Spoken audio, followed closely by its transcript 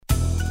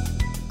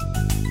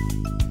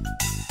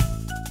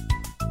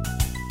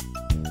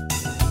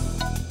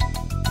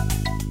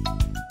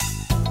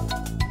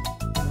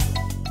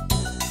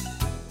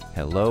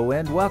Hello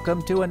and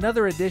welcome to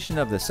another edition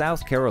of the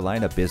South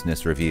Carolina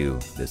Business Review.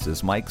 This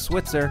is Mike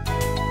Switzer.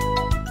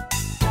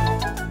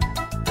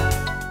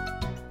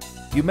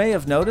 You may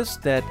have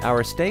noticed that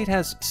our state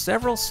has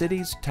several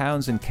cities,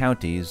 towns, and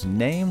counties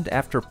named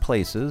after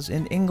places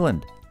in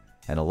England,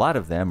 and a lot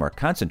of them are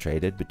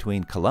concentrated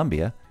between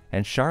Columbia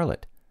and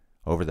Charlotte.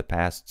 Over the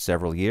past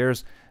several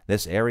years,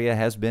 this area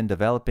has been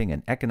developing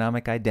an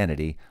economic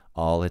identity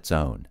all its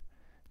own.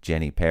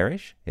 Jenny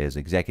Parrish is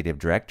Executive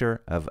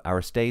Director of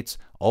our state's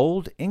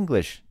Olde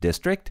English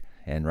District,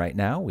 and right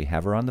now we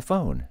have her on the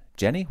phone.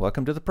 Jenny,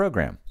 welcome to the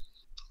program.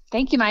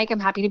 Thank you, Mike. I'm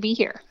happy to be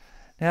here.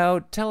 Now,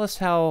 tell us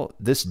how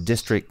this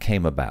district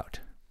came about.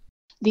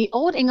 The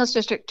Olde English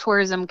District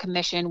Tourism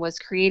Commission was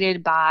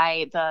created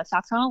by the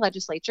South Carolina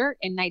Legislature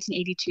in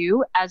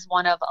 1982 as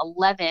one of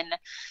 11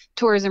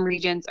 tourism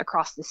regions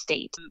across the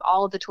state.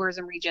 All of the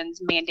tourism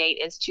regions' mandate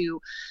is to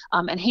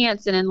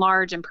enhance and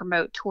enlarge and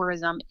promote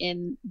tourism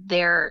in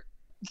their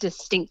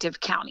distinctive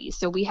counties.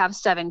 So we have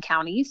 7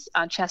 counties,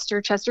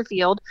 Chester,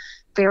 Chesterfield,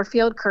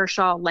 Fairfield,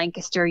 Kershaw,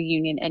 Lancaster,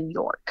 Union, and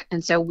York.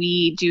 And so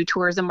we do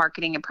tourism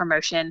marketing and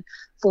promotion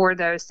for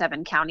those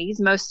 7 counties,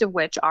 most of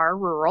which are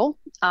rural.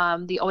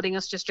 The Olde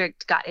English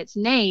District got its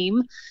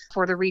name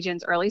for the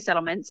region's early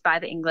settlements by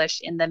the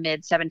English in the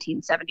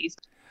mid-1770s.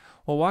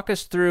 Well, walk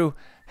us through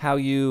how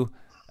you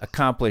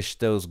accomplish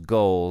those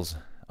goals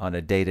on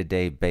a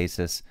day-to-day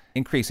basis,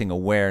 increasing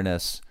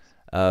awareness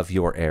of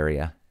your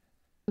area.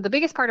 The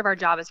biggest part of our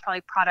job is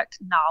probably product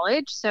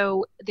knowledge.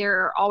 So there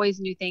are always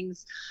new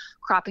things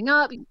cropping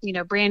up,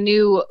 brand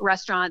new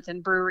restaurants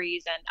and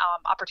breweries and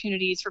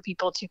opportunities for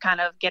people to kind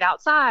of get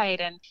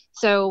outside. And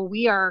so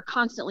we are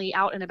constantly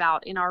out and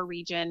about in our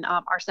region,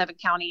 our 7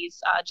 counties,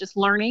 just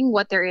learning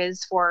what there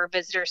is for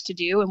visitors to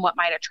do and what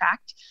might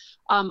attract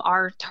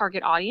our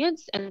target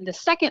audience. And the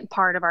second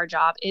part of our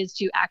job is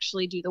to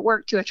actually do the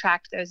work to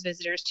attract those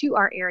visitors to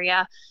our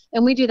area.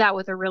 And we do that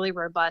with a really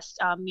robust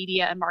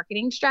media and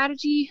marketing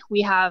strategy.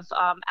 We have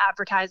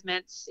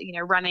advertisements,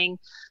 running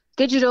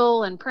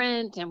digital and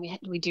print, and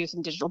we do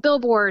some digital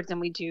billboards,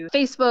 and we do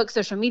Facebook,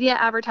 social media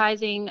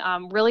advertising,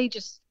 really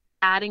just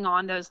adding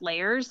on those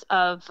layers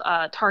of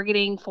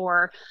targeting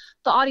for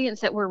the audience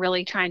that we're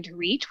really trying to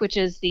reach, which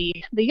is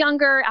the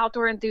younger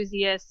outdoor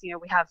enthusiasts.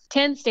 We have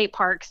 10 state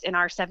parks in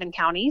our 7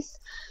 counties,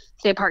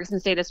 state parks and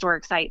state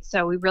historic sites.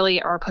 So we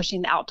really are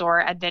pushing the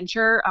outdoor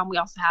adventure. We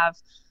also have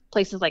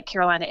places like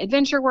Carolina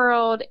Adventure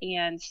World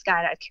and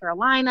Skydive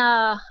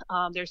Carolina.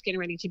 There's getting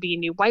ready to be a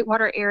new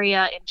whitewater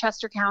area in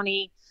Chester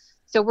County.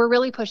 So we're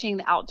really pushing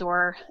the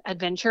outdoor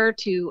adventure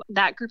to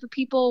that group of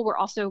people. We're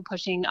also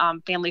pushing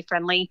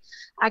family-friendly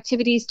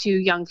activities to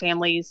young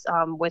families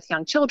with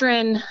young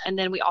children. And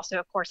then we also,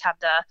 of course, have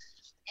the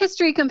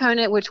history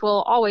component, which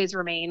will always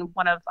remain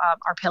one of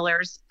our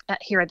pillars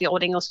here at the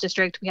Olde English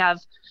District. We have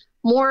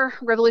more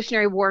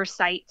Revolutionary War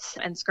sites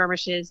and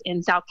skirmishes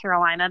in South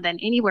Carolina than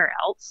anywhere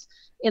else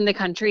in the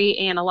country,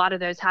 and a lot of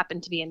those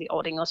happen to be in the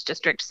Olde English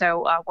District.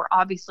 So we're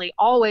obviously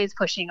always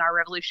pushing our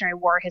Revolutionary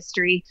War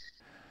history.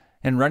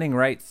 And running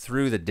right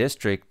through the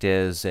district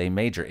is a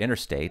major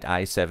interstate,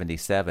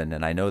 I-77,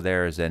 and I know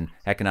there is an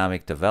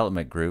economic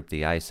development group,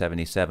 the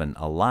I-77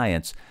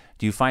 Alliance.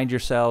 Do you find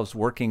yourselves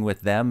working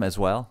with them as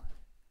well?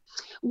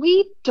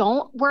 We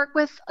don't work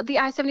with the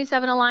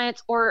I-77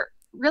 Alliance or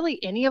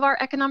really any of our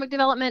economic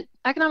development.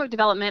 Economic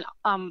development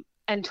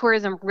and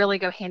tourism really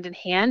go hand in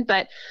hand,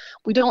 but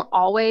we don't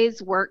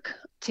always work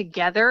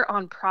together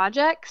on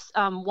projects.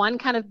 One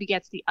kind of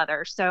begets the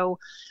other. So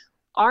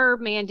our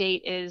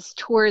mandate is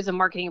tourism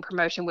marketing and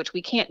promotion, which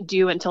we can't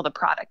do until the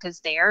product is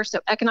there. So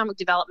economic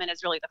development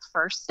is really the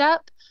first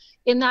step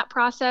in that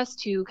process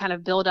to kind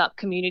of build up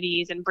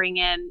communities and bring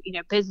in,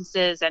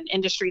 businesses and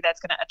industry that's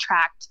going to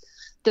attract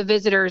the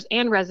visitors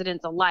and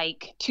residents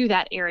alike to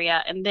that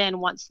area. And then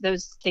once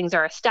those things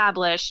are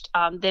established,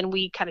 then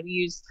we kind of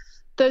use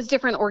those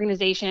different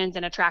organizations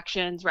and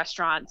attractions,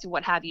 restaurants,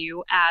 what have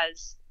you,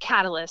 as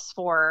catalysts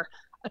for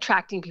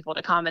attracting people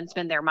to come and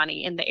spend their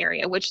money in the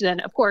area, which then,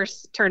 of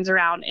course, turns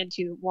around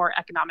into more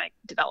economic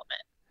development.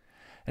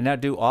 And now,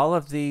 do all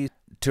of the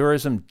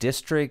tourism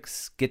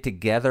districts get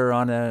together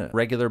on a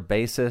regular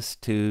basis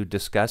to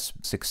discuss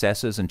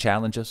successes and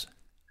challenges?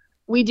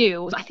 We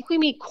do. I think we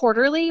meet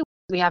quarterly.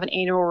 We have an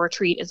annual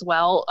retreat as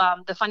well.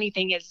 The funny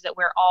thing is that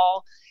we're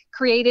all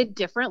created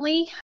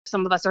differently.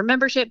 Some of us are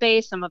membership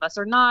based, some of us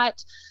are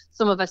not.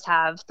 Some of us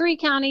have 3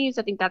 counties.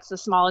 I think that's the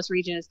smallest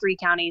region is 3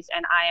 counties,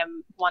 and I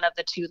am one of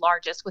the 2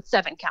 largest with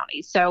 7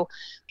 counties. So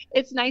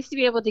it's nice to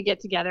be able to get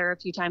together a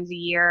few times a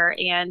year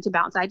and to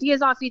bounce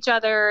ideas off each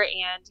other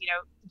and,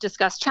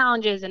 discuss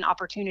challenges and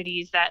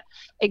opportunities that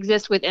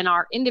exist within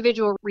our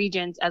individual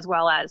regions as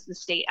well as the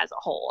state as a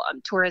whole.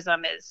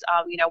 Tourism is,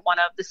 one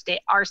of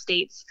our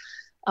state's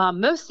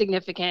most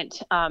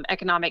significant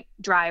economic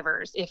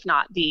drivers, if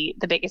not the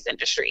biggest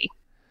industry.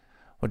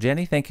 Well,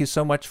 Jenny, thank you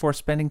so much for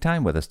spending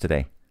time with us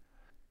today.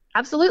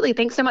 Absolutely.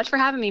 Thanks so much for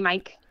having me,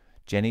 Mike.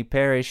 Jenny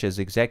Parrish is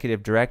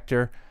Executive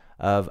Director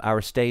of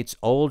our state's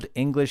Olde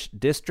English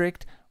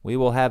District. We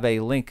will have a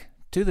link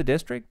to the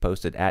district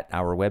posted at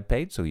our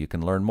webpage so you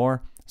can learn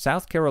more,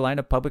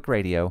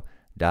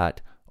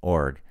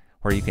 southcarolinapublicradio.org,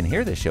 where you can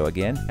hear the show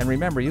again. And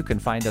remember, you can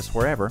find us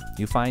wherever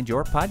you find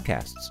your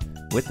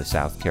podcasts. With the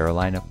South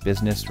Carolina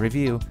Business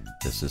Review,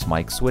 this is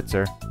Mike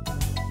Switzer.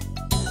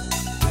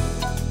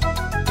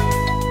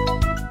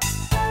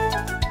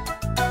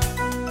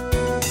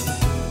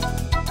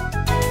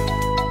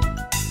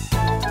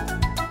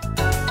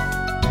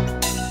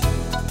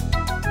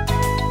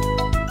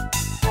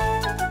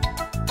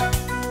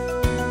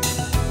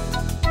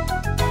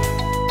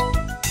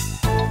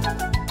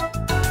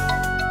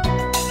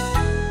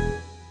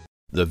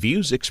 The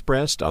views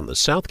expressed on the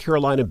South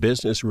Carolina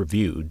Business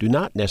Review do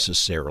not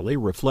necessarily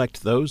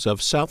reflect those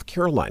of South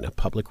Carolina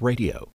Public Radio.